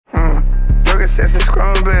Just a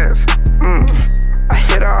scrum bands. I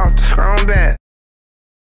hit her off the scrum band.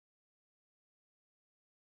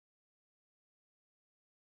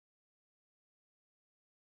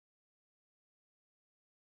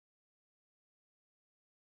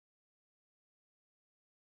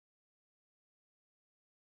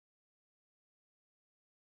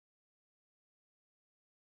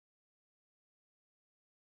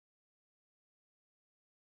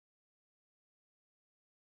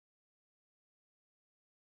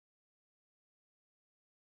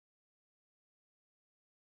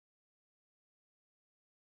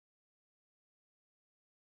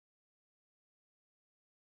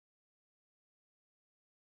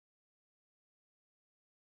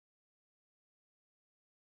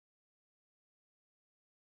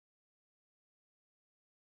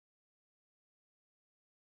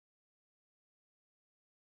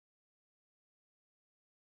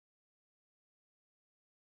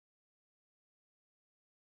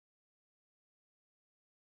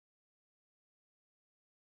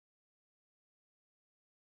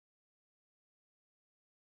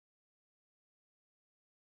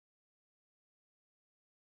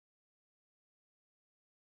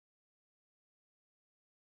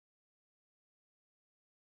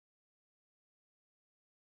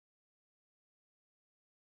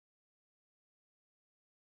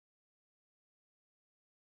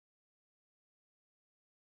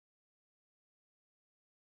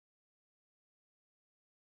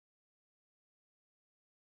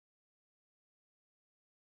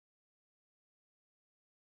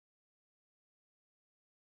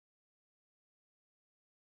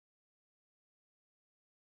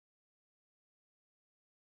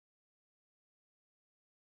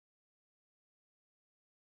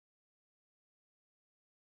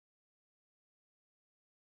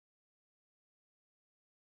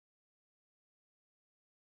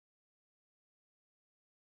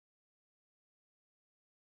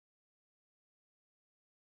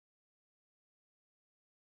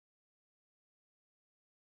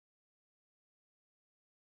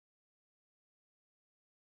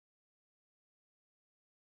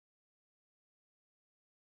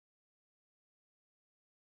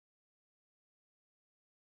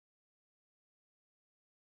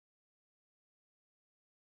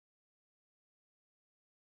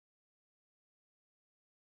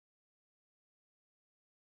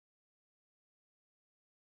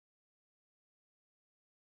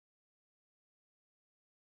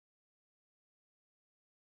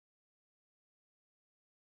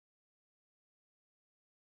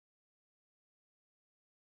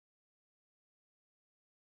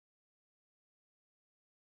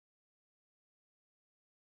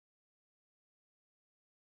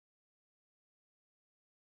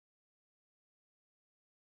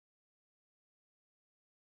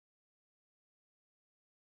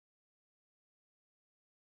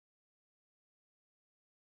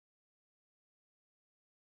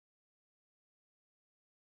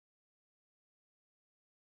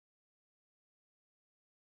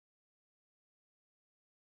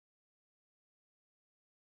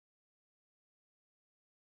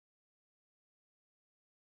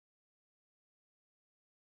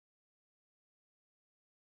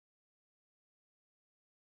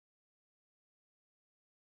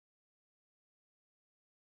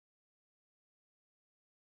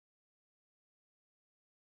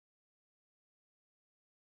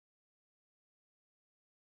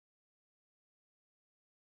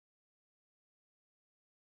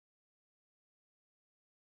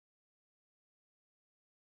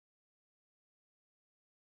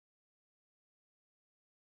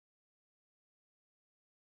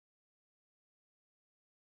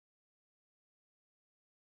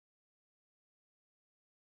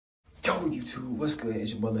 Yo, YouTube, what's good? It's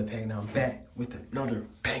your boy Lil Pack, now I'm back with another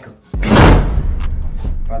banger.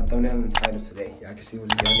 By the thumbnail and the title today, y'all can see what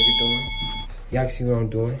y'all nigga doing. Y'all can see what I'm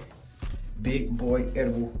doing. Big boy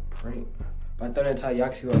edible prank. By the thumbnail and title, y'all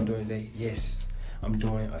can see what I'm doing today. Yes, I'm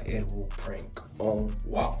doing an edible prank on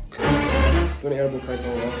Walk. Doing an edible prank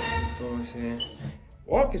on Walk. You know what I'm saying?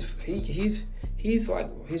 Walk is he's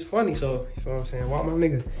funny, so you know what I'm saying. Walk my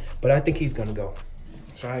nigga, but I think he's gonna go.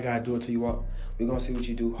 So I gotta do it till you walk. We're gonna see what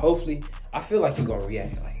you do. Hopefully, I feel like you're gonna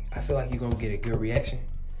react. I feel like you're gonna get a good reaction.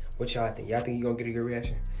 What y'all think? Y'all think you're gonna get a good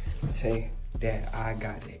reaction? Say that I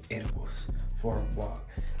got the edibles for Walk.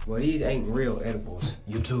 Well, these ain't real edibles,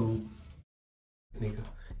 YouTube. Nigga,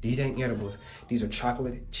 these ain't edibles. These are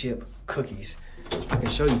chocolate chip cookies. I can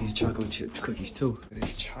show you these chocolate chip cookies too.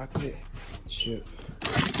 These chocolate chip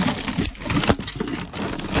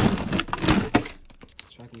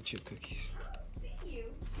cookies.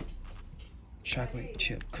 Chocolate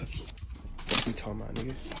chip cookie. You talking about,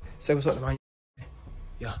 nigga? Say what's up to my.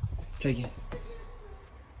 Yeah, take it.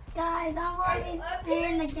 Guys, I'm going to be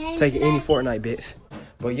playing the game. Taking any Fortnite bits.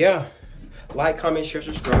 But yeah, like, comment, share,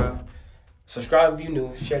 subscribe. Subscribe if you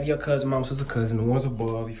new. Share to your cousin, mom, sister, cousin, the ones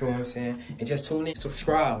above. You feel what I'm saying? And just tune in.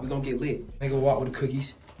 Subscribe. We gonna get lit. Nigga walk with the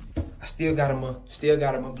cookies. I still got him a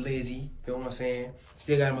blizzy. Feel what I'm saying?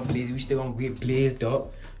 Still got him a blizzy. We still gonna get blizzed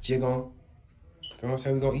up. Just gonna, feel what I'm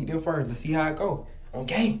saying? We gonna eat them first. Let's see how it go. On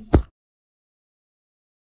game.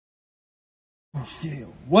 Oh shit.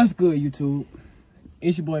 What's good, YouTube?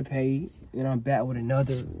 It's your boy Paid, and I'm back with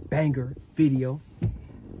another banger video.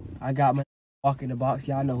 I got my walk in the box.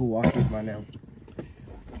 Y'all know who walk is by now.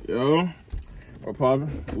 Yo, what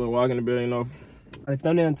poppin'? Little walk in the building, you know. The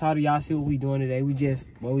thumbnail and title, y'all see what we doing today. We just,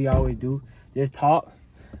 what we always do. Just talk,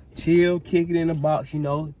 chill, kick it in the box, you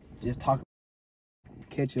know. Just talk,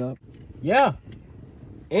 catch up. Yeah.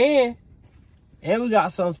 And we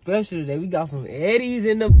got something special today. We got some Eddies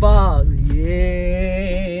in the box.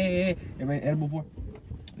 Yeah. Ever had edible before?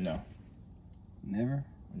 No. Never?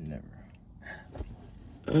 Never.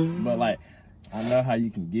 But like, I know how you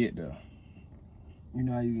can get though. You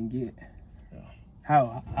know how you can get? Yeah.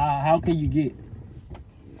 How can you get?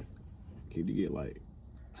 Can you get like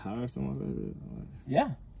high or something like that? Like,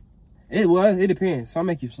 Yeah. It depends. Some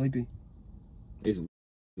make you sleepy. it's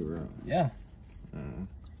around. Yeah.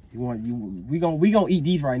 We gonna eat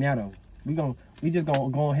these right now though. We just gonna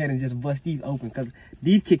go ahead and just bust these open because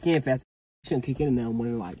these kick in fast. Shouldn't kick in now more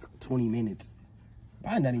than like 20 minutes.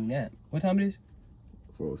 Probably not even that. What time it is?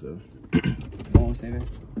 407. 407.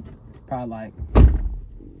 Probably like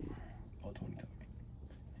 422.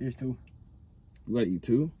 Here's two. You gotta eat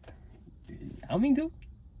two? I mean two.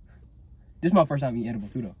 This is my first time eating edible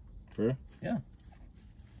too though. For real? Yeah.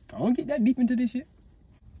 I don't get that deep into this shit.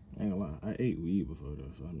 I ain't gonna lie. I ate weed before though,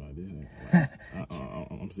 so I'm like, this ain't like,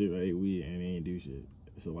 I'm serious. I ate weed and it ain't do shit.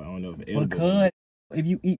 So like, I don't know if edible. Because if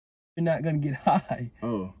you eat, you're not gonna get high.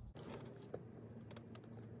 Oh.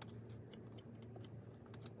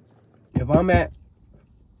 If I'm at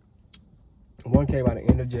 1K by the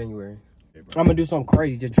end of January, Hey, I'm gonna do something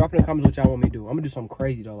crazy. Just drop in the comments what y'all want me to do. I'm gonna do something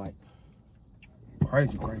crazy though, like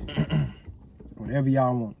crazy. Whatever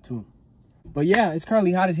y'all want to. But yeah, it's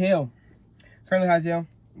currently hot as hell.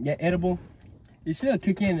 Yeah, edible. It should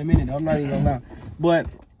kick in a minute though. I'm not even gonna lie. But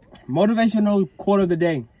motivational quote of the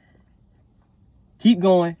day. Keep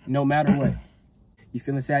going no matter what. You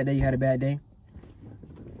feeling sad day, you had a bad day?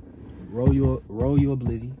 Roll you a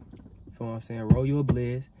blizzy. You feel what I'm saying? Roll you a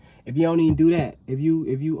blizz. If you don't even do that, if you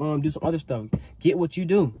do some other stuff, get what you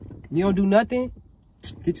do. You don't do nothing,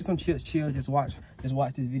 get you some chill, just watch this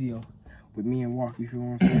video with me and Walk, you feel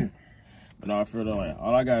what I'm saying? But no, I feel like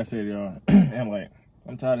all I gotta say to y'all, and like,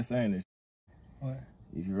 I'm tired of saying this. What?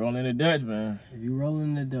 If you rolling the Dutch, man. If you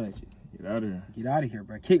rolling the Dutch, Get out of here. get out of here,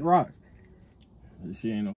 bro. Kick rocks. This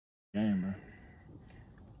shit ain't no game, bro.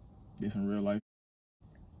 This some real life.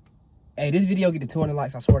 Hey, this video get to 200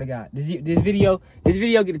 likes, I swear to God. This video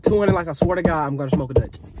get to 200 likes, I swear to God, I'm gonna smoke a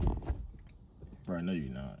Dutch. Bro, no,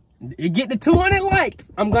 you're not. It get to 200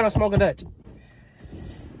 likes, I'm gonna smoke a Dutch.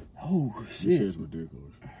 Oh, This shit. shit's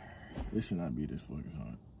ridiculous. This should not be this fucking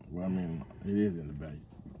hot. Well, I mean, it is in the bag.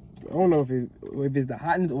 I don't know if it's the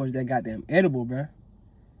hotness or it's that goddamn edible, bro.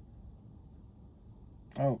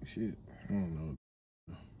 Oh, shit. I don't know.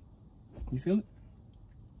 You feel it?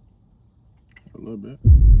 A little bit.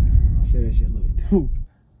 Share that shit a little bit, too.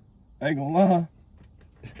 I ain't gonna lie.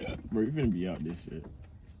 Bro, you finna be out this shit.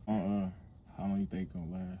 How long you think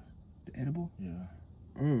gonna last? The edible? Yeah.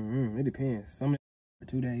 It depends. Some for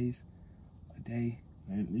 2 days, a day.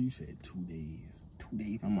 Man, you said 2 days. 2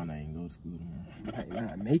 days. I might not even go to school tomorrow. Might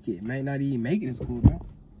not make it. Might not even make it in school, bro.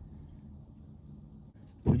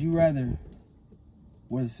 Would you rather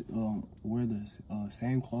wear the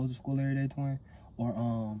same clothes to school every day, twin,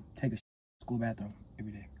 or take a school bathroom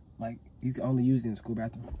every day? Like, you can only use it in the school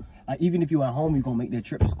bathroom. Like, even if you're at home, you're gonna make that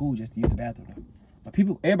trip to school just to use the bathroom though. But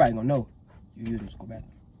everybody gonna know you use the school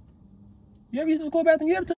bathroom. You ever use the school bathroom?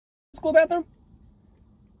 You ever took the school bathroom?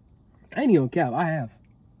 I ain't even cap. I have.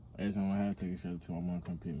 Every time I have to take a shot until my mom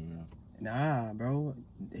come pick me up. Nah, bro.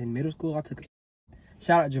 In middle school, I took a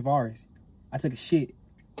shout out Javaris. I took a shit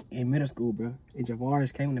in middle school, bro. And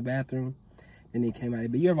Javaris came in the bathroom, then he came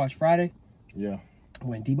out. But you ever watch Friday? Yeah.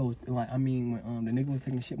 When Debo was when the nigga was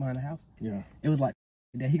taking the shit behind the house? Yeah. It was like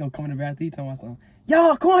that he gonna come in the bathroom, he telling my son,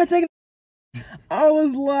 yo, come on, take it. I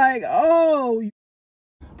was like, oh.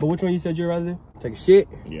 But which one you said you'd rather do? Take a shit?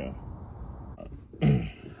 Yeah.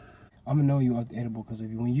 I'm gonna know you off the edible because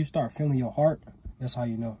when you start feeling your heart, that's how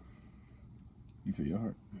you know. You feel your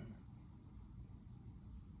heart?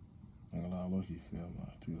 I got a lot of low-key feel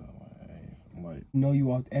like too. Like, hey, like. You know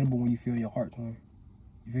you off the edible when you feel your heart, twin.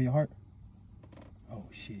 You feel your heart? Oh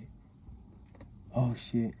shit. Oh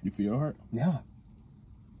shit. You feel your heart? Yeah.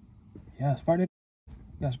 Yeah, spark that.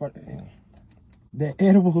 Yeah, spark that. That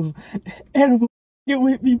edible. Get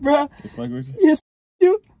with me, bro. It's fucking with you? Yes,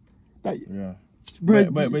 you. Like, yeah.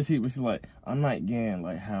 Bro, But see, like, I'm not getting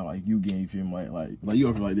like how like you getting, you feel me? Like you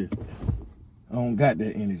over like this. I don't got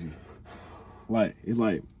that energy. Like, it's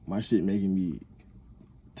like my shit making me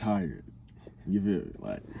tired. You feel me?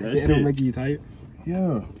 Like that shit don't make you tired?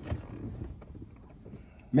 Yeah.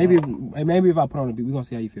 Maybe if I put on the beat, we're gonna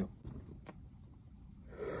see how you feel.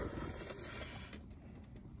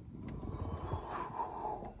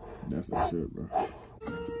 That's that shit, bro.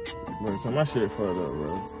 Bro, so my shit fucked up,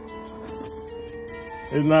 bro.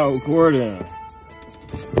 It's not recording.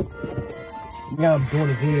 Yeah, I'm doing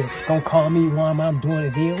a video. Don't call me while I'm doing a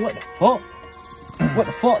video. What the fuck? What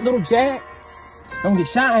the fuck, little Jack? Don't get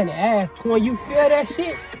shot in the ass, twin. You feel that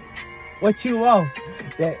shit? What you off?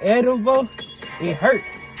 That edible? It hurt.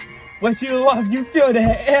 What you off? You feel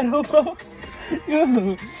that edible?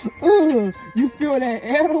 You feel that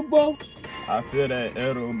edible? I feel that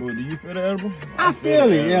edible. Do you feel the edible? I feel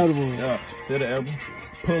the edible. Yeah, feel the edible.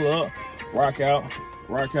 Pull up, rock out.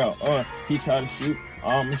 He try to shoot,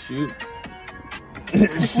 I'ma shoot.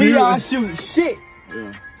 We all shooting shit.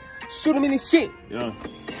 Yeah. Shoot him in his shit. Yeah.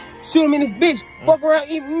 Shoot him in his bitch. Fuck around,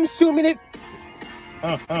 eat, shoot him in his.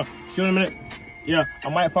 Shoot him in it. Yeah, I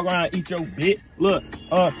might fuck around and eat your bitch. Look,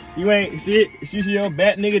 you ain't shit. Shoot your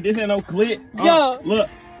back, nigga. This ain't no clip. Yeah. Look,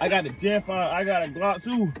 I got the Gen 5. I got a Glock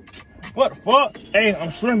too. What the fuck? Hey,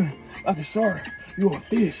 I'm swimming like a shark. You a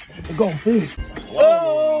fish. A go fish.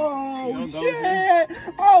 Oh, shit.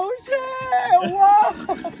 Oh, shit.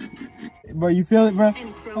 Whoa. Bro, you feel it, bro?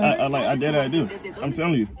 I do. I'm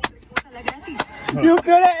telling you. You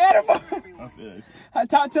feel that edible? I feel it.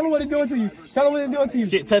 Tell him what it's doing to you. Tell him what it's doing to you.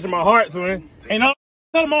 Shit touching my heart, twin. Ain't no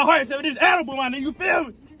touching my heart except this edible, my nigga. You feel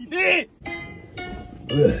me? You did.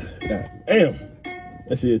 Damn.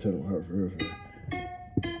 That shit touching my heart for real.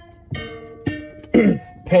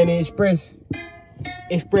 Panda Express.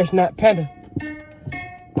 Express, not Panda.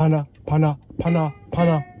 Panda. Panda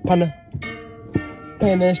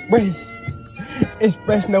Express.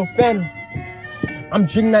 Express, no Phantom. I'm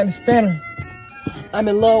drinking out this Phantom. I'm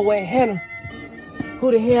in love with Hannah.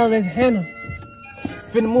 Who the hell is Hannah?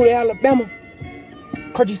 Finna move to Alabama.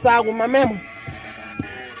 Countryside with my mama.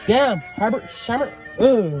 Damn, Herbert, Shammer.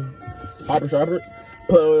 Hopper.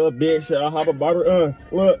 Pull up, bitch. Hop a barber.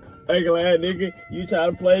 Look. Hey, glad nigga, you try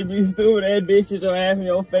to play me stupid, that bitch get your ass in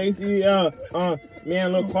your face. Me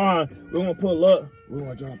and Lil Quan, we gonna pull up, we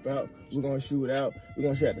gonna jump out, we gonna shoot out, we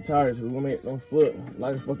gonna shut the tires, we gonna make them flip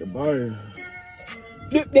like a fucking bar.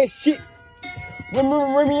 Flip that shit.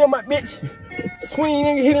 Remember me on my bitch. Swing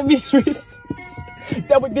nigga hit a bitch wrist.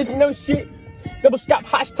 Double digit no shit. Double stop,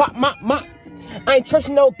 hot top, mop. I ain't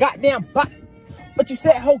trusting no goddamn bot. But you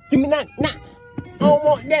said, ho, give me that, nah. I don't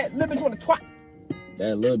want that, little bitch wanna twat.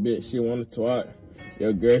 That little bitch, she wanna twat.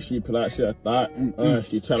 Your girl, she pull out shit I thought.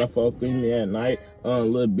 She try to fuck with me at night.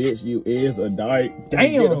 Little bitch, you is a dyke.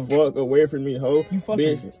 Damn. Get the fuck away from me, ho. You fucking.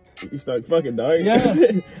 Bitch, you start fucking dyke.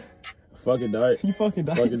 Yeah. Fucking dyke. You fucking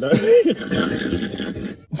dyke. Fucking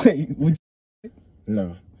dyke. Wait, would you?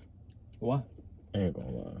 No. What? I ain't gonna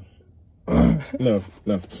lie. No.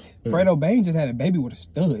 Fredo Bane just had a baby with a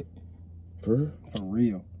stud. For real? For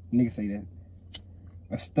real. Nigga say that.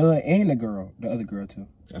 A stud and the girl. The other girl too.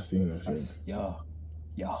 I seen that shit. Yeah.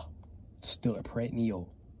 Stud pregnant.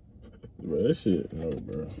 Bro, that shit, no,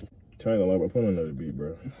 bro. Trying to lie, bro. Put on another beat,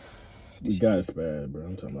 bro. You got it bad, bro.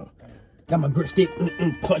 I'm talking about. Got my grip stick,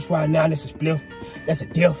 punch right now, that's a spliff. That's a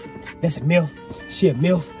diff, that's a milf. She a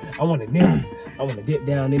milf, I want a nip. I want to dip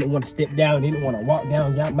down in it, want to step down in it, want to walk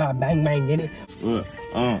down, got my bang in it. Look,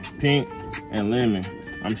 pink and lemon,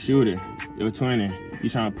 I'm shooting. You're 20, you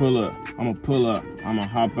trying to pull up, I'ma pull up, I'ma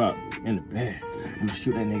hop up in the bag. I'ma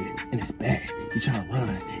shoot that nigga in his back. You trying to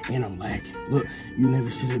run, ain't no lag. Look, you never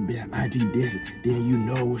should have been IG dissing, then you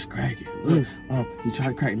know what's cracking. Look, you try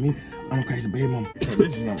to crack me, I'ma crack the baby mama.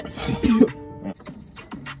 This is not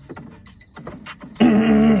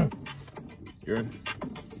You ready?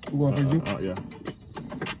 You going for you? Yeah.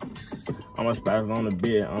 I'ma spaz on the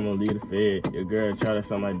bed, I'ma leave the fed. Your girl try to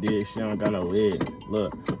suck my dick, she don't got no leg.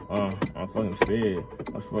 Look, I'm fucking sped.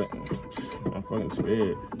 I'm fucking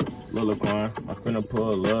sped. Lil Quan, I'm finna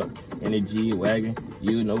pull up in the G-Wagon.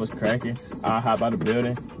 You know what's cracking. I'll hop out the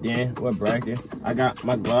building, then what bracket? I got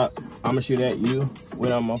my Glock, I'ma shoot at you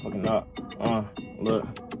with a motherfucking knock. Look,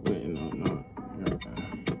 wait, no.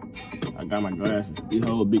 I got my glasses. These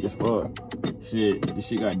hoes big as fuck. Shit, this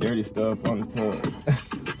shit got dirty stuff on the tub.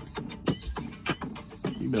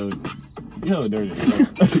 You know dirty.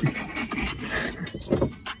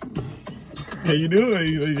 How you doing?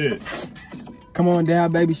 You did. Come on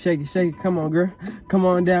down, baby, shake it. Come on, girl. Come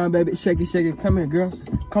on down, baby, shake it. Come here, girl.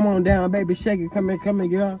 Come on down, baby, shake it. Come here,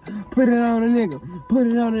 girl. Put it on a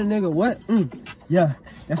nigga. What? Yeah,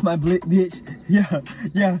 that's my blick, bitch. Yeah,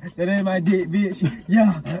 that ain't my dick, bitch.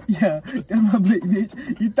 Yeah, that's my blick,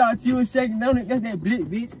 bitch. You thought you was shaking on it? That's that blick,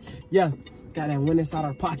 bitch. Yeah, got that one inside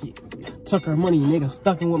her pocket. Took her money, nigga.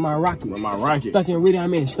 Stuck in with my rocket. Stuck in with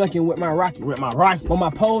my rocket. With my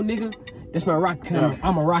pole, nigga. That's my rock coming. Yeah.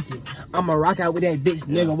 I'ma rock out with that bitch,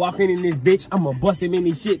 nigga. Walking in this bitch, I'ma bust him in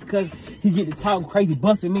this shit, cause he get to talking crazy,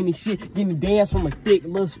 bust him in this shit, getting the dance from a thick,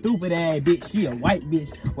 little stupid ass bitch. She a white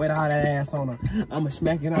bitch with all that ass on her. I'ma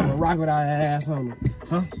smack it, I'ma rock with all that ass on her.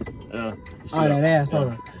 Huh? Yeah. All that ass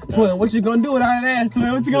on her. Twin, what you gonna do with all that ass,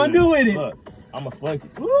 Twin? What you gonna do with it? Look, I'ma fuck it.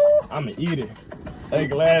 I'ma eat it. Hey,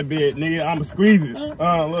 glad bitch, nigga. I'ma squeeze it.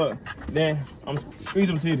 Look. Then I'm squeeze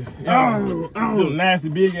them titties. Yeah. Little nasty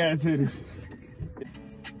big ass titties.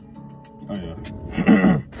 Oh yeah.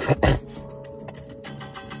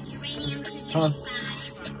 Huh?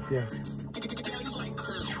 Yeah.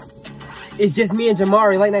 It's just me and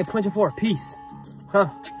Jamari late night punching for a piece. Huh?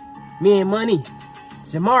 Me and Money.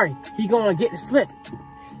 Jamari, he gonna get the slip.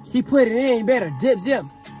 He put it in, better dip.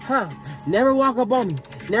 Huh? Never walk up on me.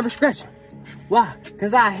 Never scratch him. Why?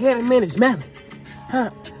 Cause I hit him in his melon. Huh?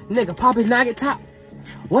 Nigga, pop his nugget top.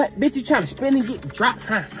 What? Bitch, you trying to spin and get dropped?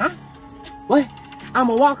 Huh? What?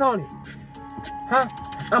 I'ma walk on it. Huh?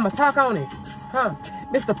 I'ma talk on it. Huh?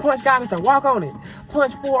 Mr. Punch got Mr. Walk on it.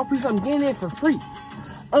 Punch 4 piece, I'm getting it for free.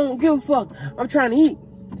 I don't give a fuck. I'm trying to eat.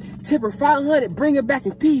 Tip her 500, bring it back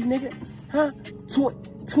in peas, nigga. Huh?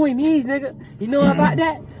 20s, nigga. You know about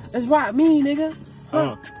that? That's right, me, nigga.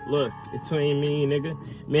 Huh? Look, it's between me, nigga.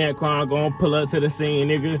 Me and Quan gon' pull up to the scene,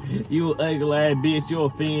 nigga. You a ugly ass bitch, you a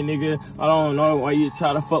fiend, nigga. I don't know why you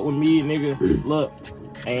try to fuck with me, nigga. Look,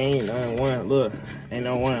 ain't no one, look. Ain't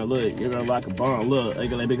no one, look. You're gonna like a bomb, look.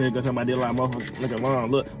 Ugly ass bitch, go somebody like motherfucker, nigga, long,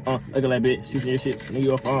 look. Ugly ass bitch, shooting your shit, nigga,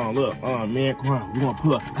 your phone, look. Me and Quan, we gonna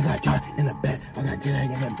pull up. I got John in the back. I got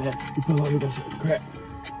Jen in the back. You pull up, we gonna shit crap.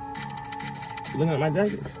 You looking at my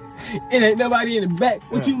jacket? It ain't nobody in the back.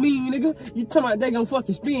 What you mean, nigga? You talking about they gonna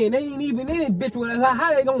fucking spin? They ain't even in this bitch with us.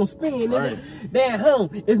 How they gonna spin, nigga? Right. They at home.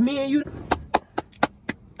 It's me and you.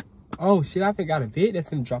 Oh shit! I forgot a vid that's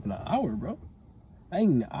gonna drop in an hour, bro. I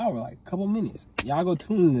ain't an hour, like a couple minutes. Y'all go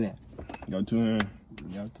tune in that. Go tune in.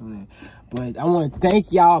 Y'all tune in. But I want to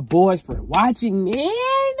thank y'all boys for watching, man.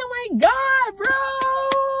 Oh my god,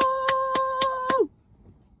 bro!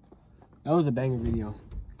 That was a banger video.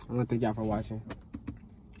 I want to thank y'all for watching.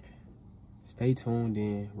 Stay tuned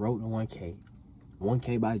in. Road to 1K.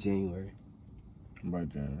 1K by January. By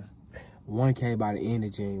January. 1K by the end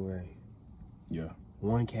of January. Yeah.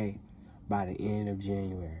 1K by the end of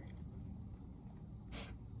January.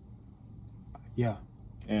 Yeah.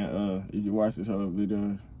 And you can watch this whole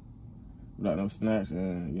video without no snacks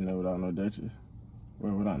and, you know, without no Dutchess.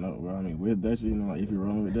 Well, without no, well, I mean, with Dutchess, you know, like if you're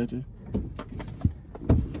rolling with Dutchess.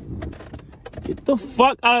 Get the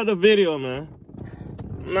fuck out of the video, man.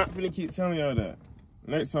 I'm not finna keep telling y'all that.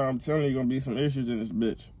 Next time, I'm telling you, gonna be some issues in this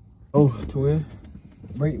bitch. Oh, twin.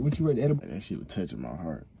 Wait, what you read? Edible? That shit was touching my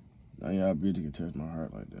heart. Now y'all bitches can touch my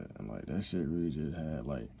heart like that. And like, that shit really just had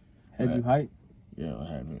like... Had you hype? Yeah, it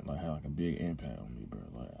had like a big impact on me, bro.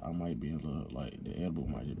 Like, I might be a little, like, the edible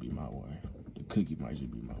might just be my wife. The cookie might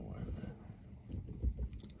just be my wife, man.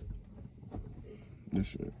 This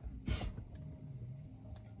shit.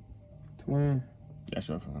 Twin. That's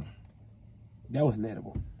your phone. That was an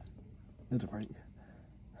edible. That's a prank.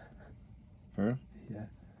 For real? Yeah.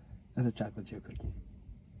 That's a chocolate chip cookie.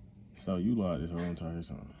 So you lied this whole entire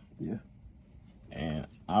time? Yeah. And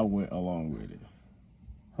I went along with it.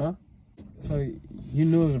 Huh? So you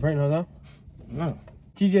knew it was a prank the whole time? No.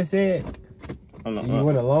 She just said you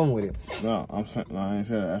went along with it. No, I'm saying, no, I ain't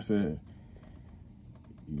said that. I said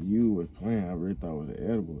you was playing. I really thought it was an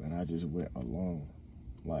edible, and I just went along.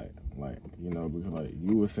 Like, you know, because like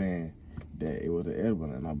you were saying that it was an edible,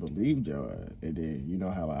 and I believed y'all. And then you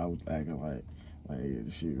know how like, I was acting like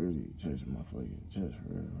this shit really touched my fucking chest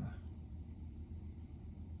for real.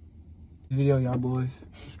 Video, y'all boys.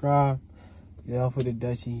 Subscribe. Get off with the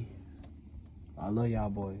Dutchie. I love y'all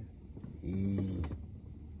boys. Ease.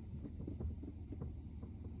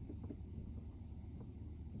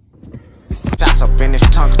 Shots up in this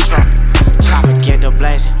Tonka truck. Chop and get the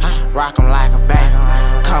blazing. Rock 'em like a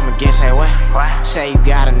bag. Come again, say what? Say you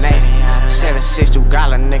got a name. 7'6", you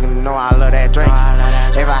got a nigga, know I love that Drake.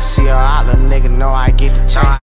 If I see her, I let nigga know I get the chase.